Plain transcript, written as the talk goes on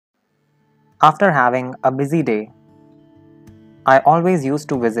After having a busy day, I always used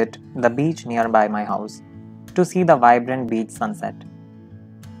to visit the beach nearby my house to see the vibrant beach sunset.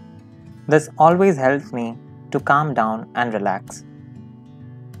 This always helps me to calm down and relax.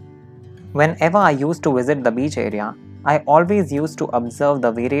 Whenever I used to visit the beach area, I always used to observe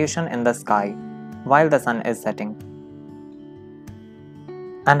the variation in the sky while the sun is setting,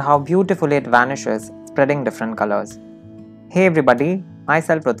 and how beautifully it vanishes, spreading different colors. Hey everybody,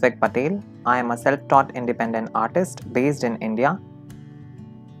 myself Rutvik Patel. I am a self-taught independent artist based in India.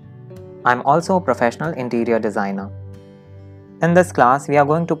 I am also a professional interior designer. In this class, we are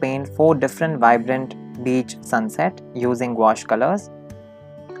going to paint 4 different vibrant beach sunset using gouache colors.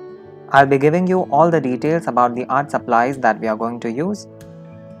 I'll be giving you all the details about the art supplies that we are going to use.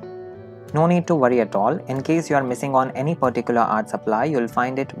 No need to worry at all. In case you are missing on any particular art supply, you'll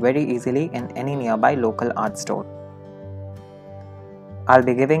find it very easily in any nearby local art store. I'll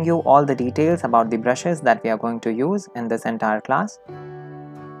be giving you all the details about the brushes that we are going to use in this entire class.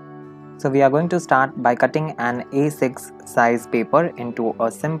 So we are going to start by cutting an A6 size paper into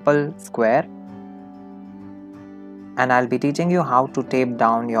a simple square, and I'll be teaching you how to tape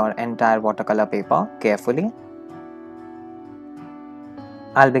down your entire watercolor paper carefully.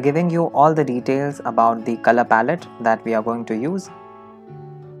 I'll be giving you all the details about the color palette that we are going to use.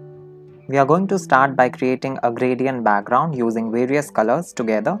 We are going to start by creating a gradient background using various colors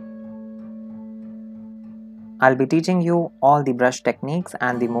together. I'll be teaching you all the brush techniques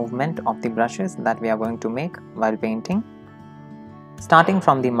and the movement of the brushes that we are going to make while painting. Starting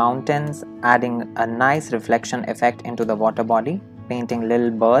from the mountains, adding a nice reflection effect into the water body, painting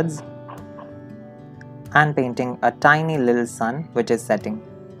little birds, and painting a tiny little sun which is setting.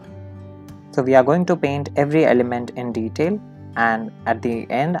 So we are going to paint every element in detail, and at the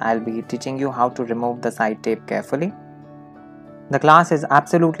end I'll be teaching you how to remove the side tape carefully. The class is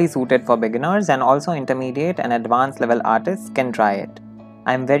absolutely suited for beginners, and also intermediate and advanced level artists can try it.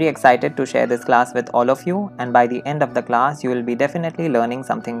 I am very excited to share this class with all of you, and by the end of the class you will be definitely learning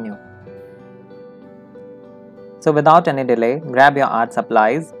something new. So without any delay, grab your art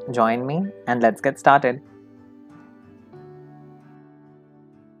supplies, join me, and let's get started.